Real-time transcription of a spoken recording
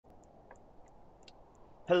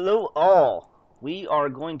Hello all. We are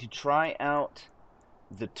going to try out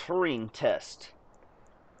the Turing test.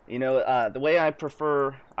 The way I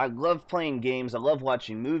prefer, I love playing games. I love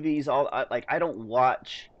watching movies. I don't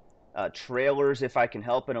watch trailers if I can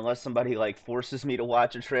help it, unless somebody like forces me to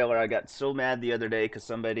watch a trailer. I got so mad the other day because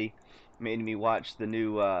somebody made me watch the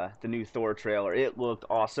new Thor trailer. It looked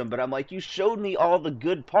awesome, but I'm like, you showed me all the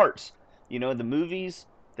good parts. The movies,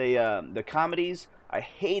 the comedies. I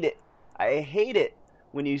hate it. I hate it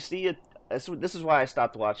when you see it. This is why I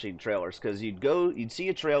stopped watching trailers, because you'd see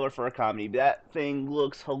a trailer for a comedy, that thing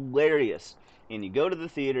looks hilarious, and you go to the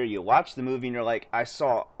theater, you watch the movie, and you're like, I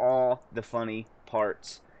saw all the funny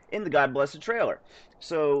parts in the God Blessed trailer.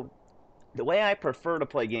 So the way I prefer to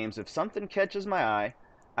play games, if something catches my eye,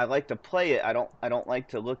 I like to play it. I don't like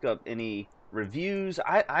to look up any reviews.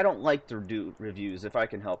 I don't like to do reviews if I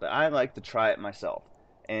can help it. I like to try it myself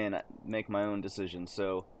and make my own decisions.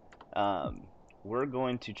 So um, we're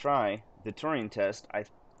going to try the Turing test. I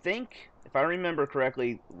think, if I remember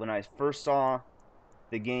correctly, when I first saw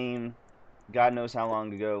the game, God knows how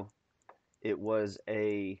long ago, it was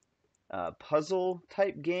a puzzle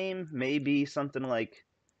type game, maybe something like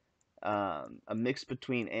a mix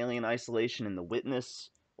between Alien Isolation and The Witness,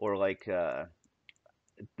 or like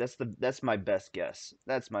that's my best guess.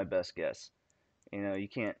 That's my best guess. You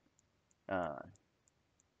can't. Uh,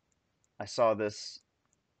 I saw this.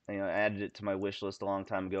 I added it to my wish list a long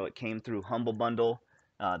time ago. It came through Humble Bundle,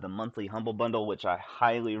 the monthly Humble Bundle, which I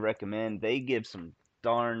highly recommend. They give some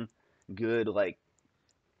darn good like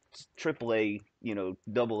AAA,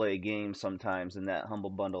 double A games sometimes in that Humble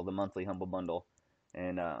Bundle, the monthly Humble Bundle.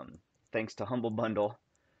 And thanks to Humble Bundle,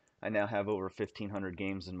 I now have over 1,500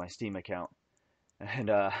 games in my Steam account, and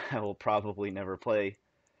I will probably never play,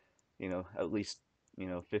 at least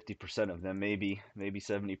 50% of them, maybe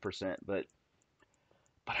 70%, but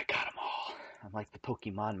I got them all. I'm like the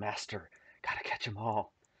Pokemon master. Gotta catch them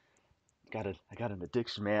all. I got an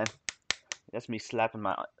addiction, man. That's me slapping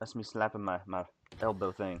my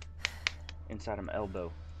elbow thing inside of my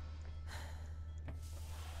elbow.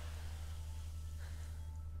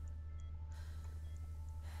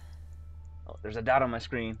 Oh, there's a dot on my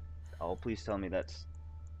screen. Oh, please tell me that's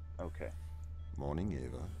okay. Morning,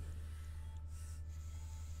 Eva.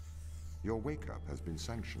 Your wake-up has been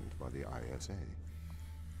sanctioned by the ISA.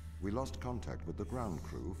 We lost contact with the ground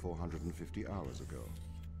crew 450 hours ago.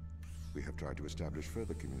 We have tried to establish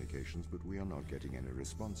further communications, but we are not getting any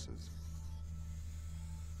responses.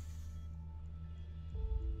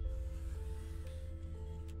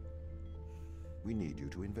 We need you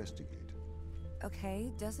to investigate.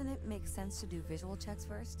 Okay, doesn't it make sense to do visual checks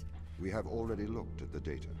first? We have already looked at the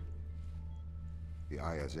data. The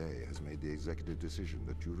ISA has made the executive decision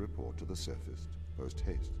that you report to the surface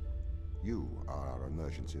post-haste. You are our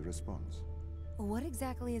emergency response. What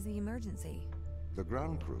exactly is the emergency? The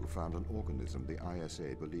ground crew found an organism the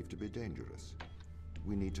ISA believed to be dangerous.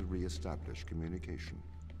 We need to re-establish communication.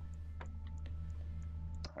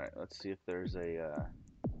 Alright, let's see if there's a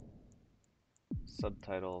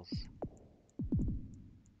subtitles.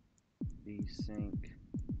 Desync.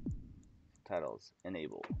 Titles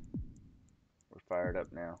enabled. We're fired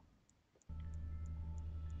up now.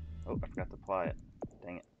 Oh, I forgot to apply it.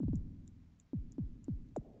 Dang it.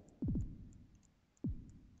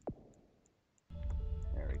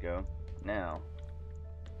 There we go. Now,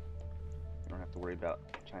 I don't have to worry about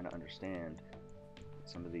trying to understand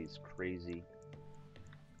some of these crazy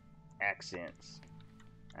accents.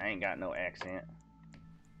 I ain't got no accent.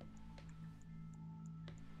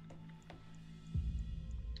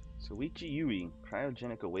 Soichi Yui,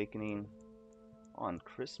 Cryogenic Awakening on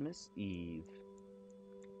Christmas Eve.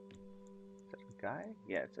 Is that a guy?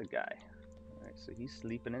 Yeah, it's a guy. Alright, so he's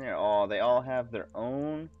sleeping in there. Oh, they all have their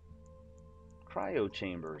own cryo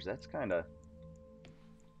chambers. That's kind of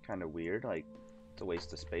weird. Like, it's a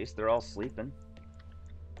waste of space. They're all sleeping.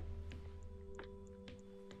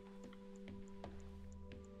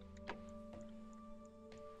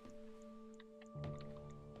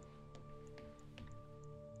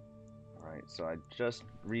 Alright, so I just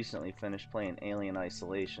recently finished playing Alien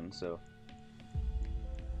Isolation, so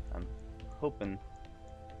I'm hoping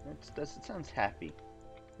it sounds happy.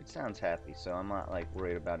 It sounds happy, so I'm not like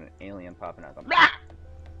worried about an alien popping out going, "Rah!"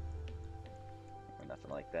 Or nothing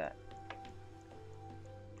like that.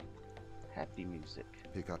 Happy music.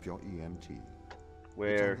 Pick up your EMT.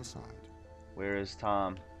 Where? It's on the side. Where is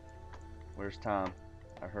Tom? Where's Tom?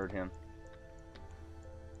 I heard him.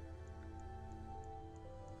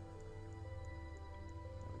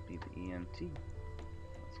 That would be the EMT.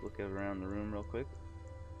 Let's look around the room real quick.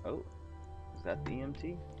 Oh, is that the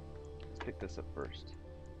EMT? Let's pick this up first.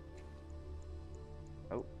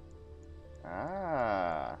 Oh,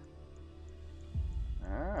 Ah.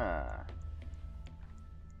 Ah.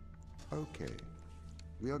 Okay.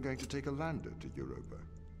 We are going to take a lander to Europa.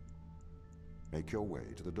 Make your way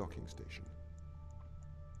to the docking station.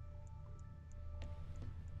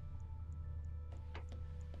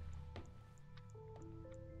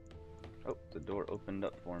 Oh, the door opened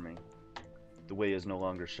up for me. The way is no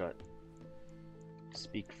longer shut.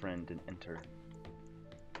 Speak, friend, and enter.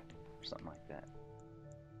 Or something like that.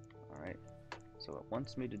 Alright. So it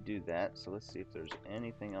wants me to do that, so let's see if there's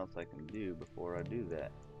anything else I can do before I do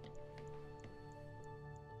that.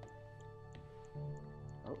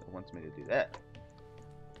 Oh, it wants me to do that.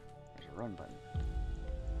 There's a run button.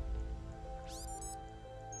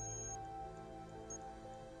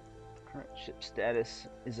 Current ship status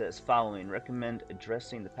is as following. Recommend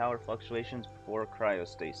addressing the power fluctuations before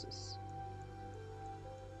cryostasis.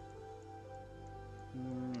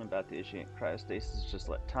 About to issue cryostasis, just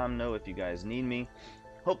let Tom know if you guys need me.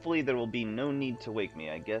 Hopefully there will be no need to wake me.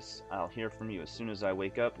 I guess I'll hear from you as soon as I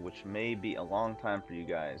wake up, which may be a long time for you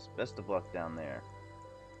guys. Best of luck down there.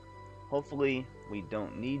 Hopefully we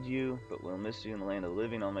don't need you, but we'll miss you in the land of the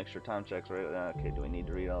living. I'll make sure Tom checks right. Okay, do we need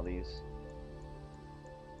to read all these?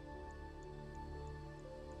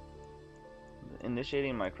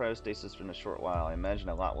 Initiating my cryostasis in a short while. I imagine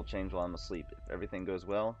a lot will change while I'm asleep. If everything goes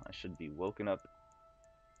well, I should be woken up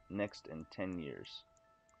next in 10 years.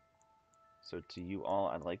 So to you all,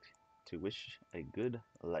 I'd like to wish a good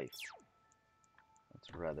life.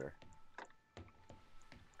 That's rather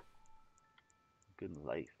good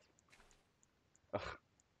life. Ugh.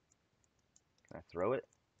 Can I throw it?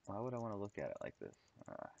 Why would I want to look at it like this?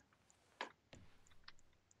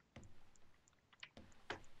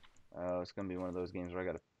 Oh, it's gonna be one of those games where I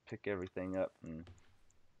gotta pick everything up and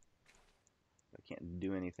I can't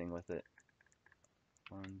do anything with it.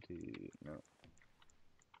 1, 2, no.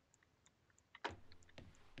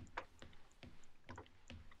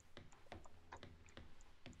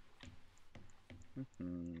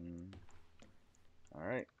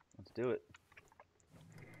 Alright, let's do it.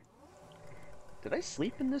 Did I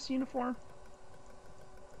sleep in this uniform?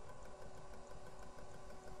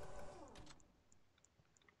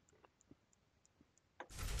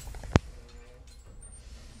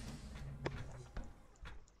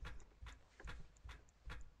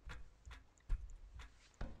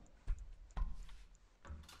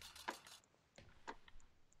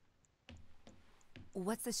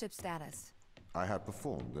 What's the ship's status? I have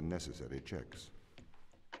performed the necessary checks.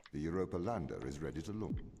 The Europa lander is ready to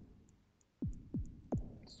launch.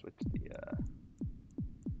 Switch the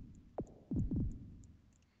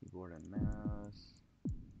keyboard and mouse.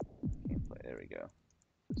 Can't play. There we go.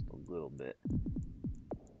 Just a little bit.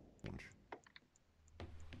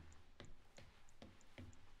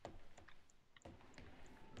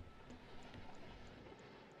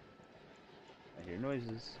 I hear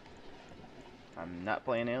noises. I'm not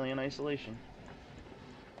playing Alien Isolation,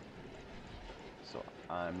 so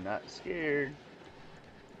I'm not scared.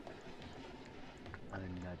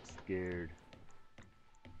 I'm not scared.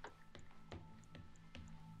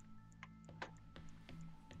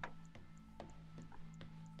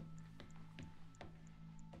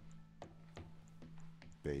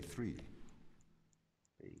 Bay 3.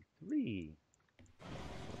 Bay 3.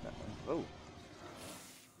 That one. Oh.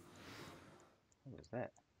 What was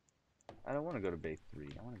that? I don't want to go to Bay 3.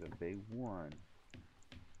 I want to go to Bay 1.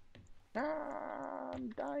 Ah, I'm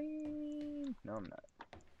dying. No, I'm not.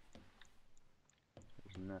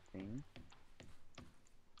 There's nothing.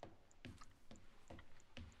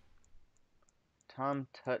 Tom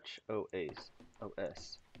Touch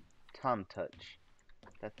OS. Tom Touch.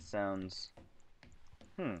 That sounds...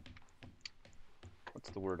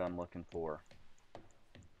 What's the word I'm looking for?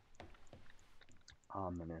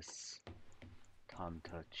 Ominous. Tom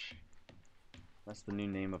Touch. That's the new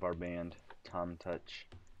name of our band. Tom Touch.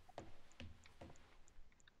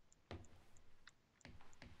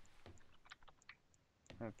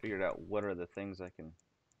 I haven't figured out what are the things I can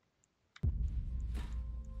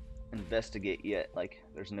investigate yet. Like,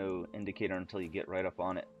 there's no indicator until you get right up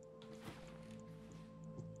on it.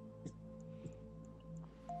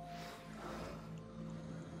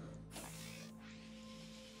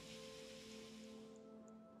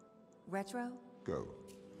 Retro? Go.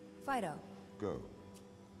 Fido? Go.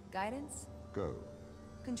 Guidance? Go.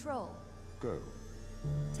 Control? Go.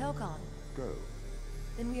 Telcon? Go.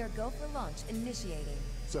 Then we are go for launch initiating.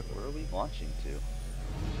 Settle. Where are we launching to?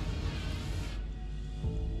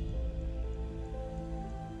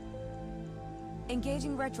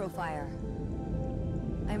 Engaging retrofire.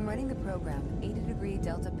 I'm running the program 80-degree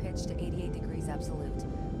delta pitch to 88 degrees absolute.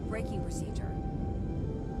 Braking procedure.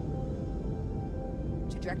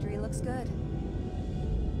 Trajectory looks good.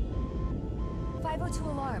 502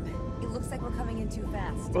 alarm. It looks like we're coming in too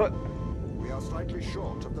fast. What? We are slightly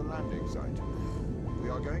short of the landing site. We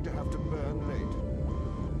are going to have to burn late.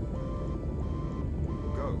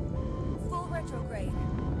 Go. Full retrograde.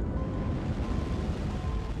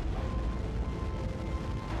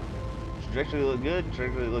 Trajectory look good.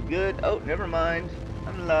 Trajectory look good. Oh, never mind.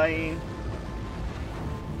 I'm lying.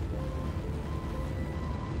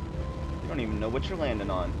 You don't even know what you're landing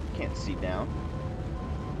on. Can't see down.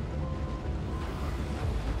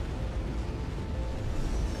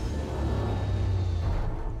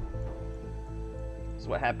 That's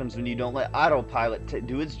what happens when you don't let autopilot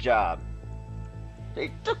do its job.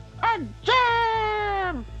 They took our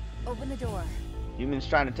job! Open the door. Humans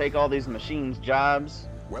trying to take all these machines' jobs.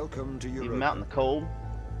 Welcome to Leave Europa. them out in the cold.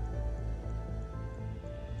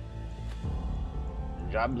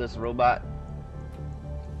 Jobless robot.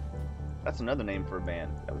 That's another name for a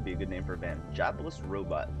band. That would be a good name for a band. Jobless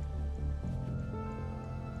robot.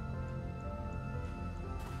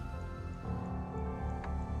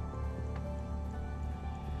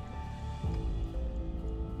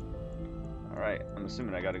 Alright, I'm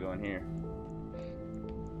assuming I gotta go in here.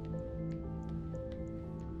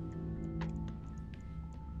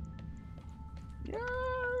 Yeah.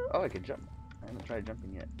 Oh, I can jump. I haven't tried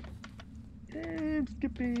jumping yet. Hey, I'm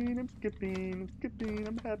skipping, I'm skipping, I'm skipping,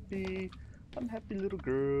 I'm happy. I'm happy little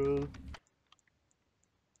girl.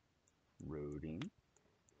 Roading.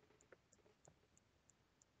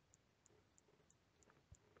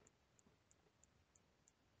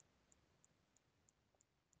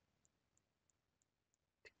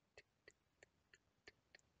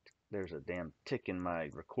 There's a damn tick in my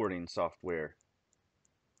recording software.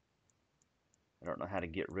 I don't know how to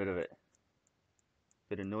get rid of it.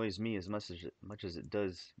 If it annoys me as much as it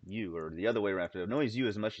does you, or the other way around, if it annoys you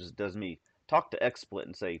as much as it does me, talk to XSplit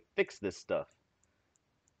and say, fix this stuff.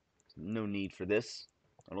 There's no need for this.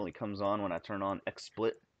 It only comes on when I turn on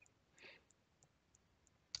XSplit.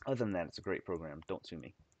 Other than that, it's a great program. Don't sue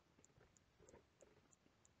me.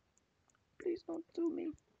 Please don't sue me.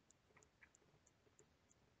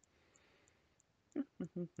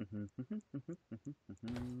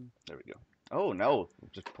 There we go. Oh no,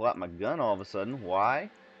 just pull out my gun all of a sudden. Why?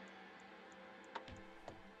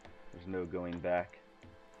 There's no going back.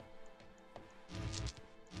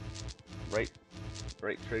 Right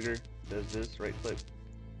trigger does this, right click.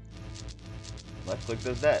 Left click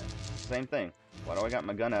does that. Same thing. Why do I got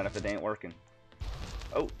my gun out if it ain't working?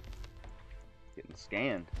 Oh, getting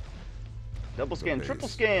scanned. Double scan, triple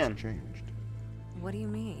scan. Changed. What do you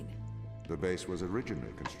mean? The base was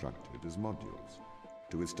originally constructed as modules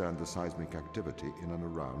to withstand the seismic activity in and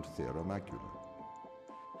around Thera Macula.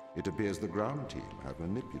 It appears the ground team have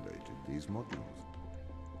manipulated these modules.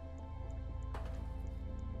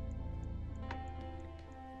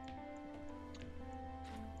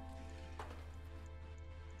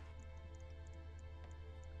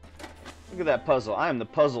 Look at that puzzle. I am the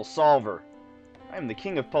puzzle solver. I am the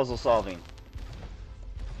king of puzzle solving.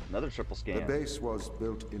 Another triple scan. The base was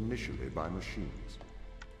built initially by machines.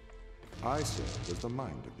 I served as the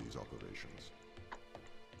mind of these operations.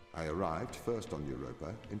 I arrived first on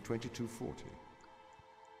Europa in 2240.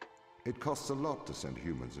 It costs a lot to send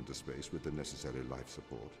humans into space with the necessary life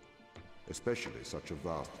support, especially such a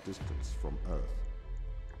vast distance from Earth.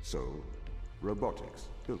 So, robotics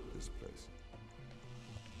built this place.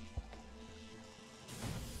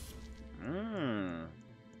 That's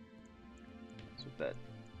what that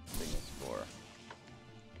thing is for.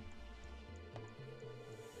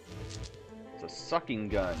 It's a sucking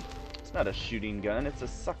gun. It's not a shooting gun, it's a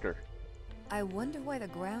sucker. I wonder why the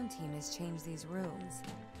ground team has changed these rooms.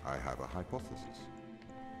 I have a hypothesis.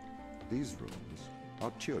 These rooms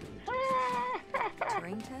are Turing tests.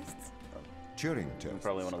 Turing tests? Turing tests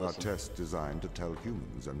probably wanna are listen. tests designed to tell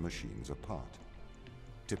humans and machines apart.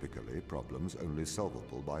 Typically, problems only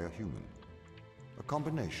solvable by a human. A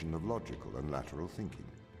combination of logical and lateral thinking.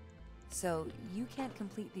 So, you can't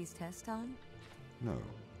complete these tests, Tom? No.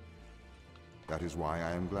 That is why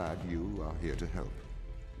I am glad you are here to help.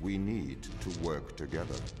 We need to work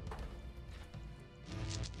together.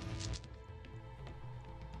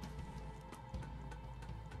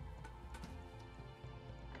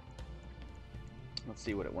 Let's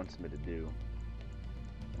see what it wants me to do.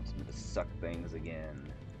 It wants me to suck things again.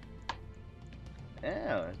 Oh,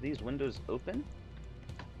 are these windows open?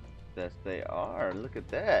 Yes, they are. Look at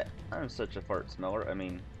that. I'm such a fart smeller. I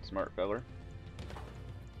mean, smart feller.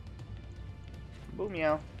 Boo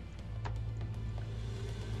meow.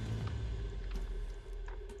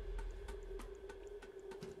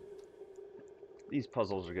 These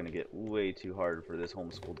puzzles are gonna get way too hard for this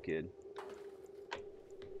homeschooled kid.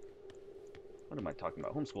 What am I talking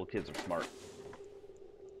about? Homeschooled kids are smart.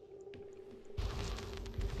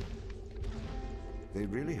 They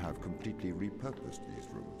really have completely repurposed these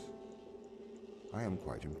rooms. I am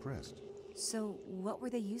quite impressed. So, what were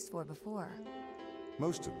they used for before?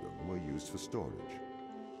 Most of them were used for storage,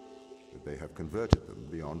 but they have converted them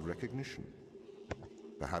beyond recognition.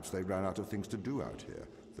 Perhaps they ran out of things to do out here.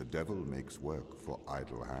 The devil makes work for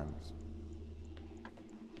idle hands.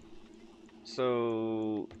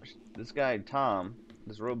 So, this guy Tom,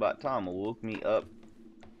 this robot Tom, woke me up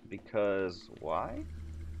because why?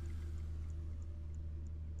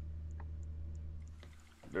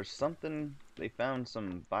 There's something, they found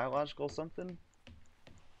some biological something?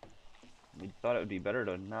 We thought it would be better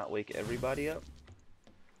to not wake everybody up?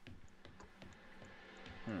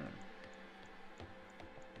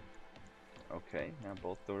 Okay, now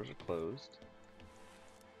both doors are closed.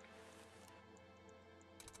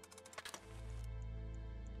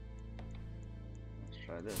 Let's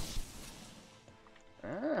try this.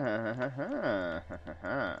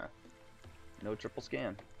 No triple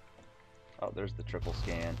scan. Oh, there's the triple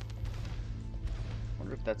scan.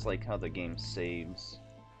 Wonder if that's like how the game saves.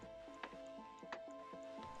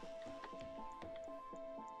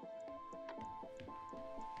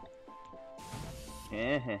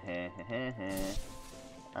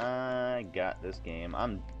 I got this game.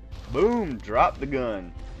 Boom! Drop the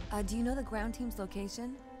gun. Do you know the ground team's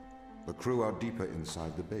location? The crew are deeper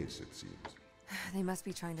inside the base, it seems. They must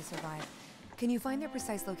be trying to survive. Can you find their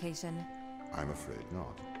precise location? I'm afraid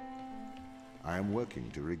not. I am working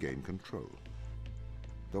to regain control.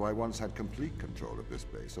 Though I once had complete control of this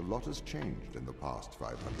base, a lot has changed in the past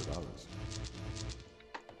 500 hours.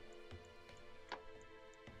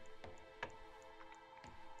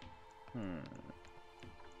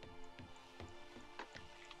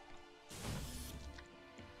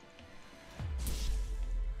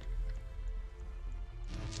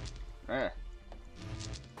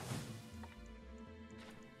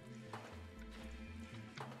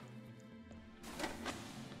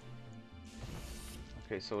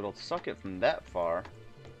 Okay, so it'll suck it from that far.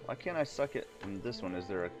 Why can't I suck it from this one? Is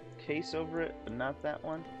there a case over it, but not that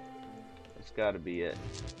one? It's gotta be it.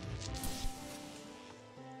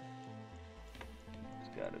 It's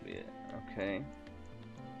gotta be it. Okay.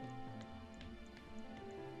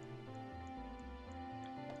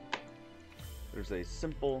 There's a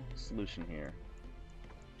simple solution here.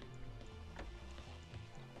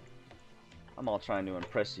 I'm all trying to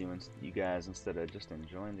impress you guys instead of just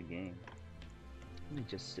enjoying the game. Let me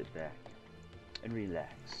just sit back and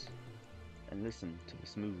relax and listen to the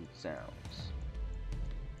smooth sounds.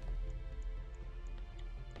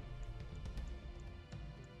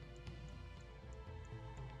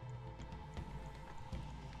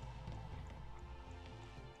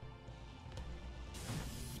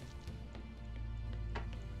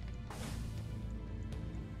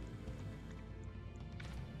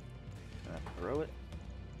 Can I throw it?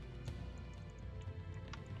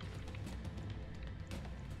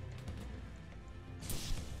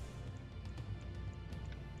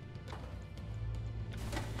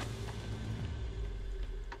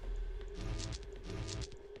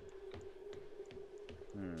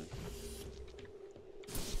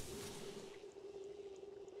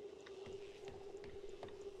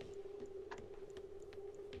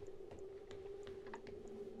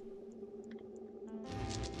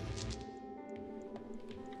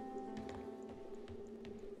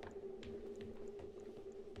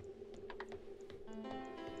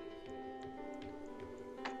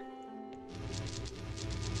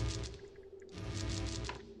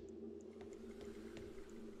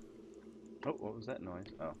 Oh, what was that noise?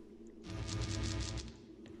 Oh.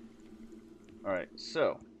 Alright,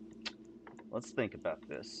 so let's think about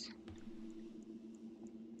this.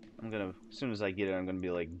 As soon as I get it, I'm gonna be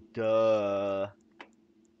like, duh.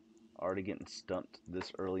 Already getting stumped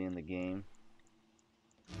this early in the game.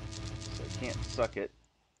 So I can't suck it.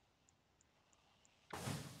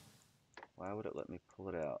 Why would it let me pull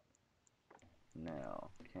it out? Now,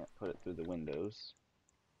 can't put it through the windows.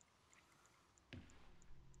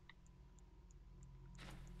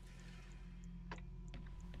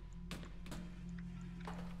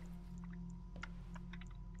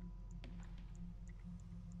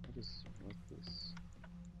 What's this?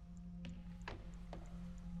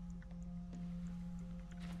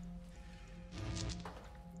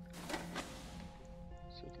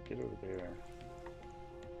 So to get over there.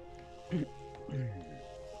 Do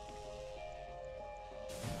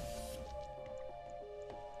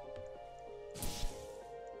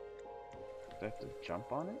I have to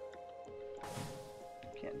jump on it?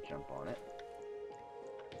 Can't jump on it.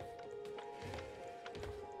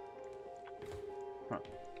 Huh.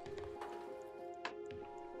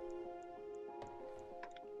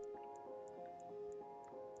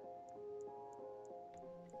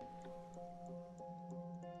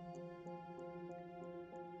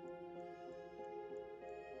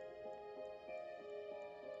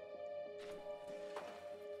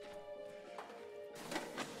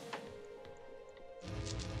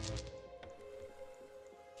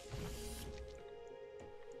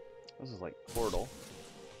 This is like Portal.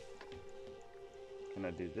 Can I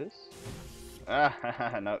do this?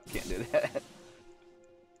 Ah, no, can't do that. What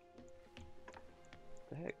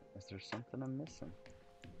the heck? Is there something I'm missing?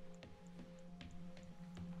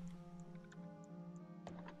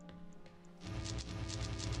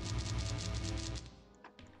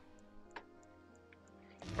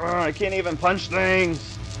 Oh, I can't even punch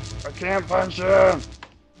things! I can't punch them!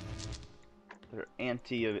 They're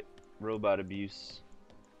anti-robot abuse.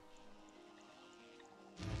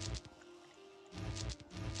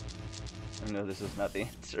 I know this is not the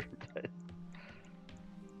answer, but...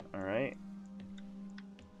 Alright.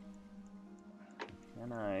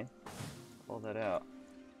 Can I pull that out?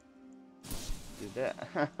 Do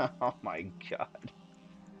that? Oh my god.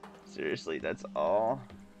 Seriously, that's all?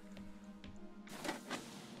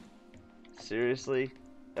 Seriously?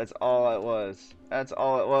 That's all it was. That's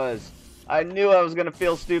all it was. I knew I was gonna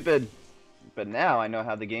feel stupid. But now I know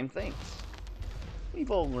how the game thinks. We've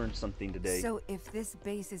all learned something today. So if this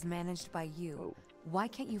base is managed by you, why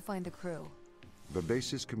can't you find the crew? The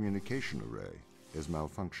base's communication array is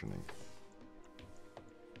malfunctioning.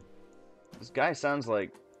 This guy sounds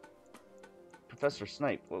like Professor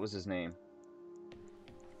Snipe. What was his name?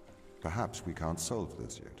 Perhaps we can't solve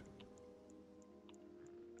this yet.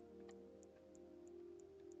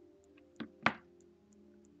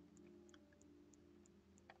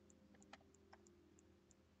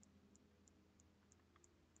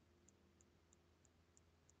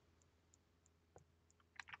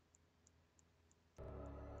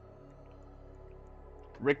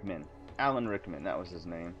 Rickman. Alan Rickman, that was his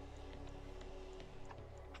name.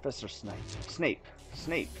 Professor Snipe. Snape.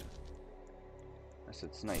 Snape. I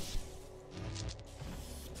said Snipe.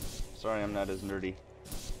 Sorry, I'm not as nerdy.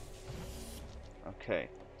 Okay,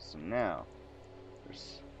 so now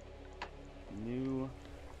there's new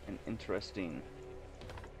and interesting.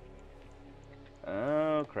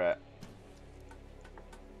 Oh crap.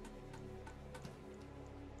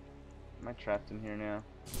 Am I trapped in here now?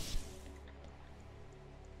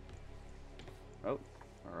 Oh,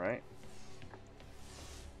 alright.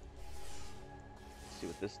 Let's see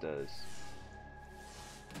what this does.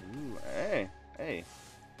 Ooh, hey, hey.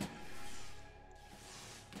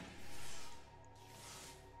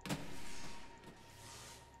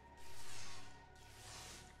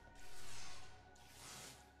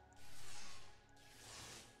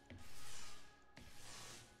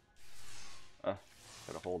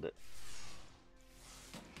 Gotta hold it.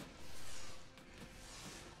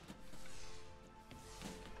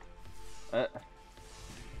 Alright.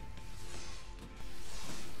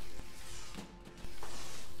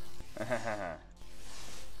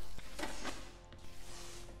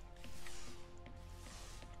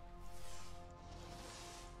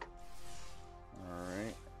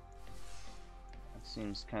 That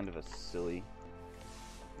seems kind of a silly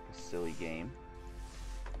game.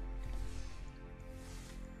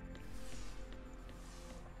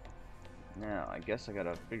 Now, I guess I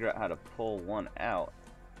gotta figure out how to pull one out.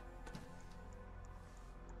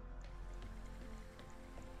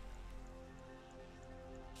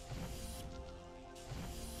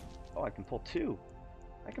 Oh, I can pull two.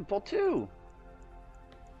 I can pull two.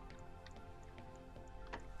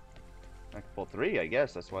 I can pull three, I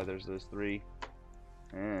guess. That's why there's those three.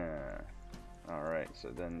 Yeah. Alright, so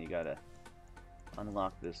then you gotta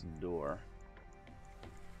unlock this door.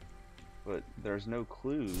 But there's no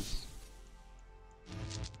clues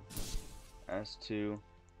as to...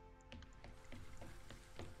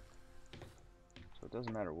 So it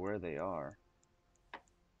doesn't matter where they are.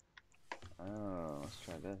 Oh, let's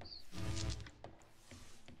try this.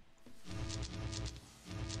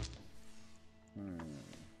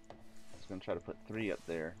 I was gonna try to put three up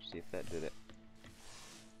there, see if that did it.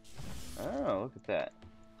 Oh, look at that.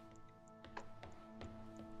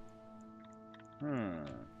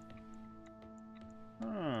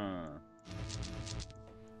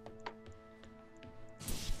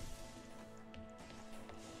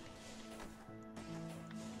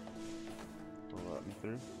 Will let me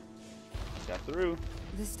through? Got through.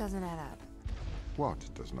 This doesn't add up. What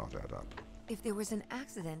does not add up? If there was an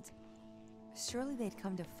accident, Surely they'd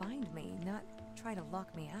come to find me, not try to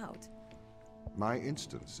lock me out. My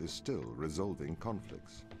instance is still resolving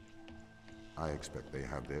conflicts. I expect they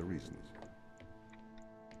have their reasons.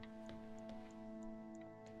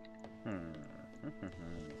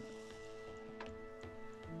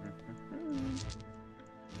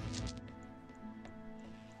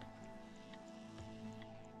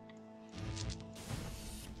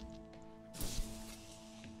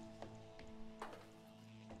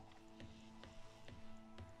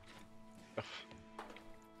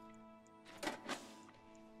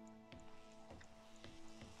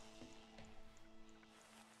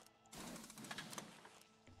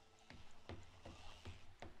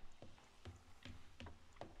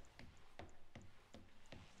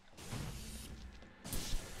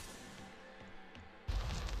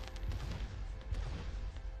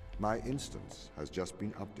 My instance has just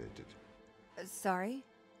been updated. Sorry?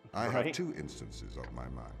 I Right. have two instances of my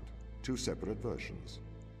mind, two separate versions.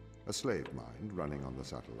 A slave mind running on the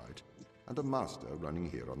satellite, and a master running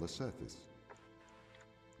here on the surface.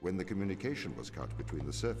 When the communication was cut between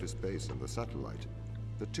the surface base and the satellite,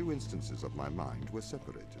 the two instances of my mind were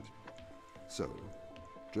separated. So,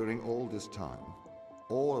 during all this time,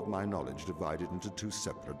 all of my knowledge divided into two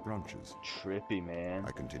separate branches. Trippy, man.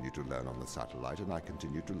 I continue to learn on the satellite, and I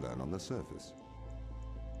continue to learn on the surface.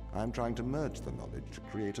 I am trying to merge the knowledge to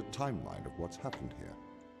create a timeline of what's happened here.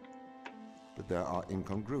 But there are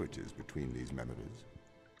incongruities between these memories,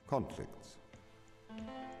 conflicts.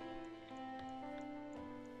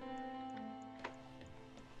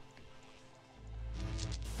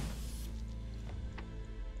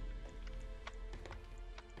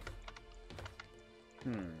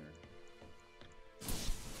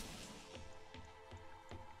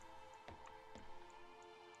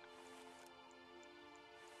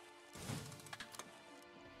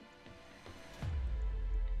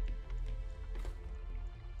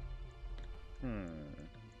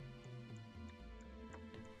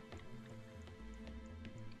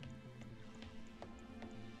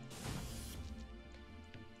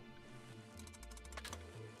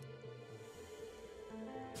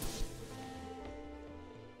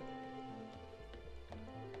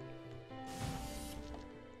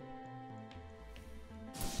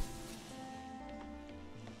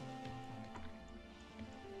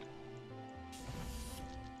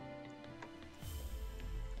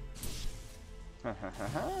 I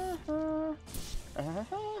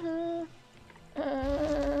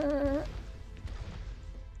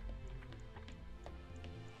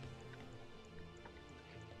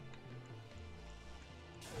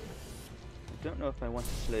don't know if I want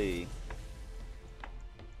to play.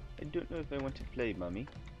 I don't know if I want to play, Mummy.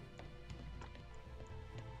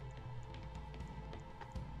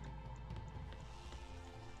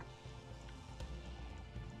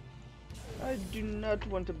 I do not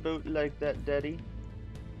want a boat like that, Daddy.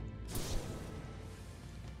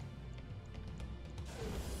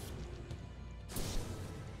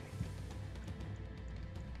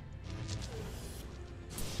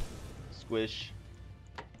 Squish.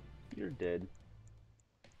 You're dead.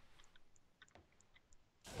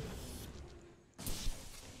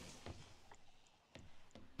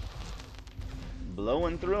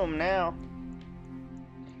 Blowing through them now.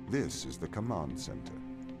 This is the command center.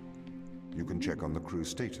 You can check on the crew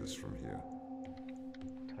status from here.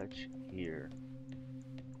 Touch here.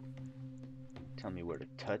 Tell me where to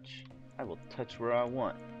touch. I will touch where I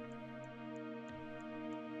want.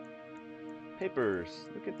 Papers.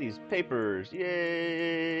 Look at these papers.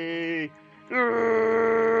 Yay!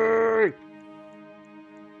 Yay!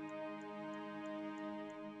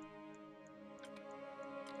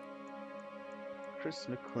 Chris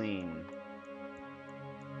McLean.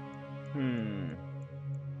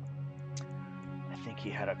 I think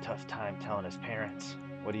he had a tough time telling his parents.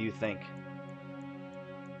 What do you think?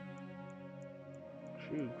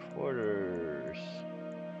 Crew quarters.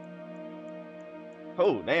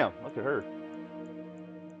 Oh, damn. Look at her.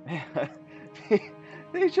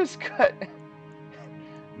 They just cut.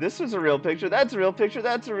 This was a real picture. That's a real picture.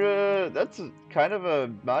 That's kind of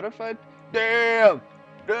a modified. Damn.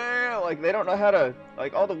 Damn. Like, they don't know how to.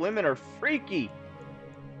 Like, all the women are freaky.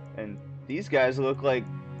 And these guys look like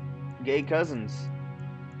gay cousins.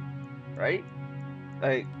 Right?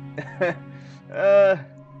 Like,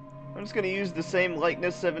 I'm just gonna use the same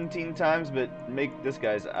likeness 17 times, but make this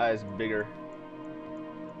guy's eyes bigger.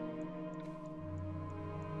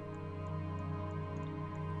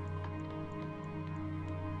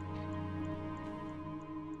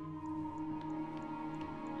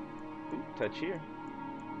 Ooh, touch here.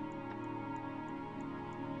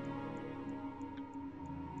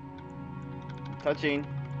 Touching.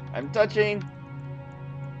 I'm touching.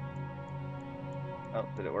 Oh,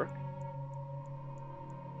 did it work?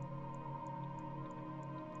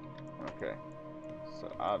 Okay.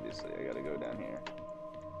 So obviously I gotta go down here.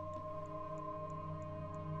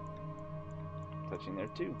 Touching there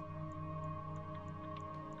too.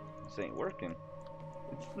 This ain't working.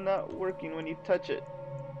 It's not working when you touch it.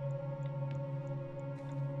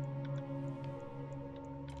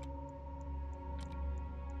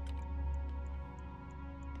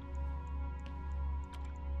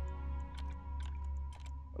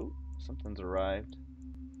 Oh, something's arrived.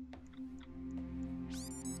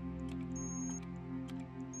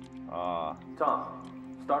 Ah. Tom,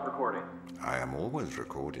 start recording. I am always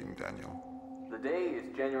recording, Daniel. The day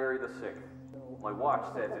is January the 6th. My watch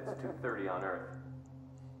says it's 2:30 on Earth.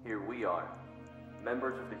 Here we are,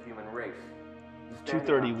 members of the human race.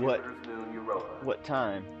 2:30 what? Jupiter's moon Europa. What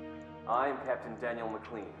time? I am Captain Daniel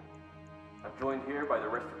McLean. I'm joined here by the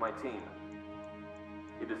rest of my team.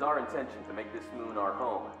 It is our intention to make this moon our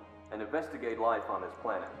home and investigate life on this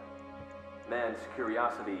planet. Man's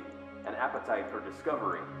curiosity and appetite for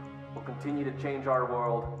discovery will continue to change our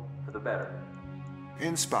world for the better.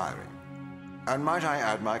 Inspiring. And might I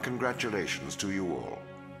add my congratulations to you all.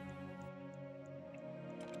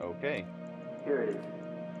 Okay. Here it is.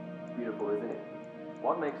 Beautiful, isn't it?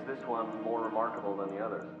 What makes this one more remarkable than the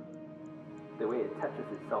others? The way it attaches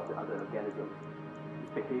itself to other organisms.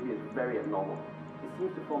 Its behavior is very abnormal. It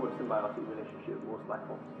seems to form a symbiotic relationship with most life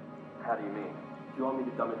forms. How do you mean? Do you want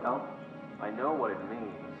me to dumb it down? I know what it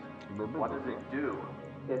means. What does it do?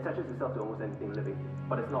 It attaches itself to almost anything living,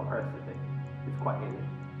 but it's not parasitic. It's quite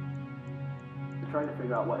alien. We're trying to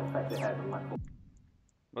figure out what effect it has on life forms.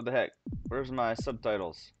 What the heck? Where's my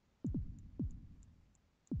subtitles?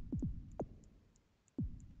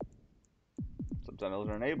 Subtitles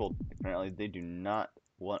are enabled. Apparently they do not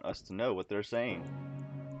want us to know what they're saying.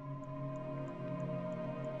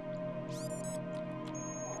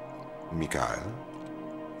 Mikhail,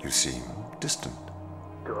 you seem distant.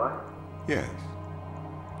 Do I? Yes.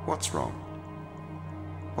 What's wrong?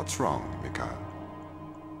 What's wrong, Mikhail?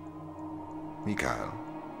 Mikhail,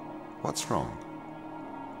 what's wrong?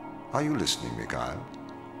 Are you listening, Mikhail?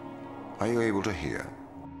 Are you able to hear?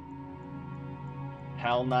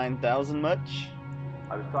 HAL 9000 much?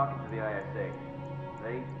 I was talking to the ISA.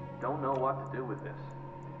 They don't know what to do with this.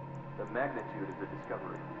 The magnitude of the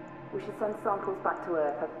discovery. We should send samples back to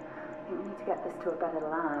Earth. I think we need to get this to a better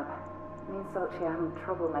lab. Me and Sochi are having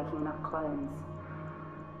trouble making enough clones.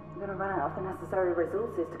 I'm going to run out of the necessary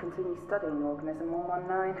resources to continue studying Organism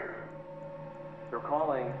 119. They're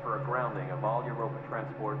calling for a grounding of all Europa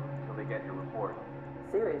transport until they get your report.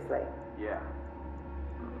 Seriously? Yeah.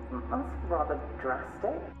 That's rather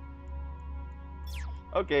drastic.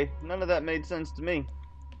 Okay, none of that made sense to me.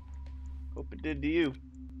 Hope it did to you.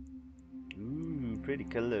 Ooh, pretty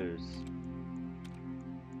colors.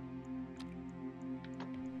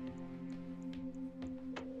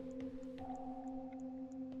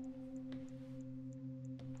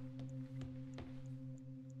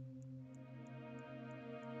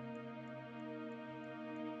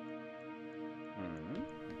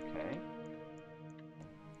 Okay.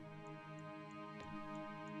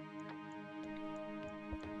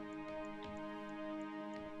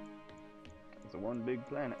 It's a one big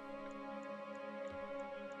planet.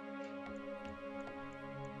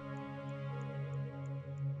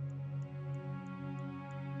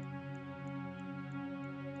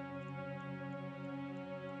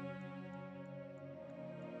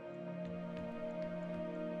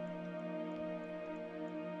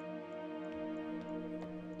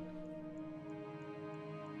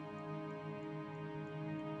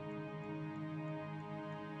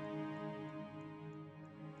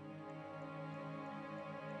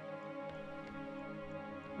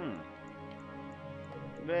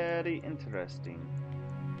 Very interesting.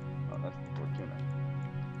 Oh, that's the Fortuna.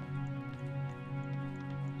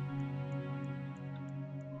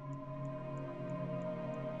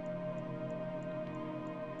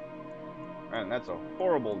 And that's a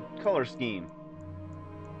horrible color scheme.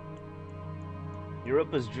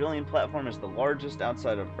 Europa's drilling platform is the largest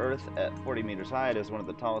outside of Earth at 40 meters high. It is one of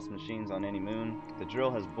the tallest machines on any moon. The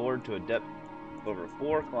drill has bored to a depth of over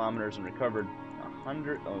 4 kilometers and recovered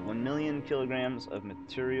 1 million kilograms of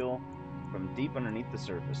material from deep underneath the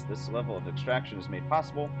surface. This level of extraction is made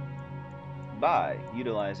possible by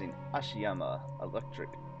utilizing Ashiyama electric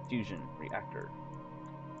fusion reactor.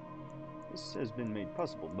 This has been made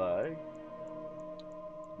possible by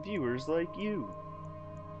viewers like you.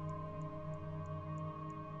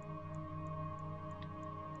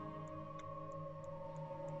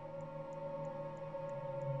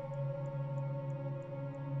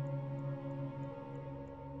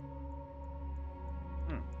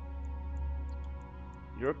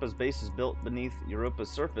 Europa's base is built beneath Europa's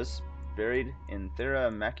surface, buried in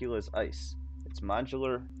Terra Macula's ice. Its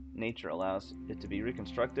modular nature allows it to be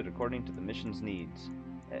reconstructed according to the mission's needs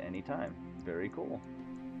at any time. Very cool.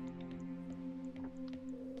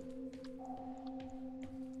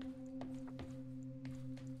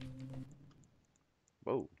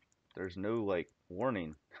 Whoa, there's no like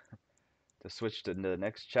warning to switch to the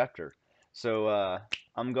next chapter. So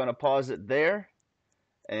I'm gonna pause it there,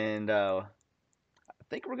 and I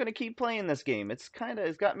think we're gonna keep playing this game. It's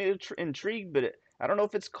got me intrigued, but I don't know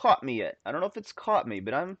if it's caught me yet. I don't know if it's caught me,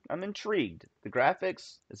 but I'm intrigued. The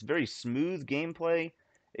graphics, it's very smooth gameplay.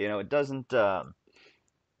 You know, it doesn't.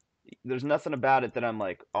 There's nothing about it that I'm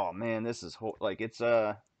like, oh man, this is like it's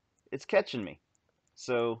catching me.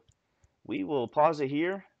 So we will pause it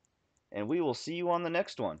here, and we will see you on the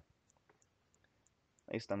next one.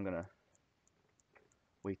 At least I'm gonna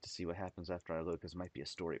wait to see what happens after I load, because there might be a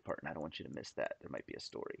story part, and I don't want you to miss that. There might be a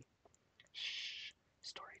story. Shh.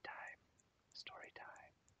 Story time. Story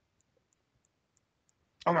time.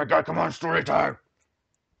 Oh my god, come on, story time!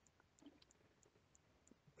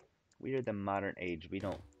 We are the modern age. We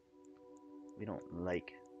don't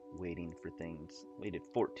like waiting for things. Waited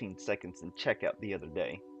 14 seconds in checkout the other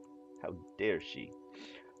day. How dare she?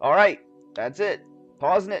 Alright, that's it.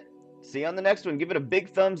 Pausing it. See you on the next one. Give it a big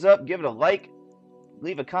thumbs up. Give it a like.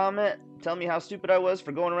 Leave a comment. Tell me how stupid I was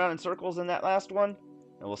for going around in circles in that last one.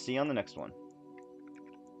 And we'll see you on the next one.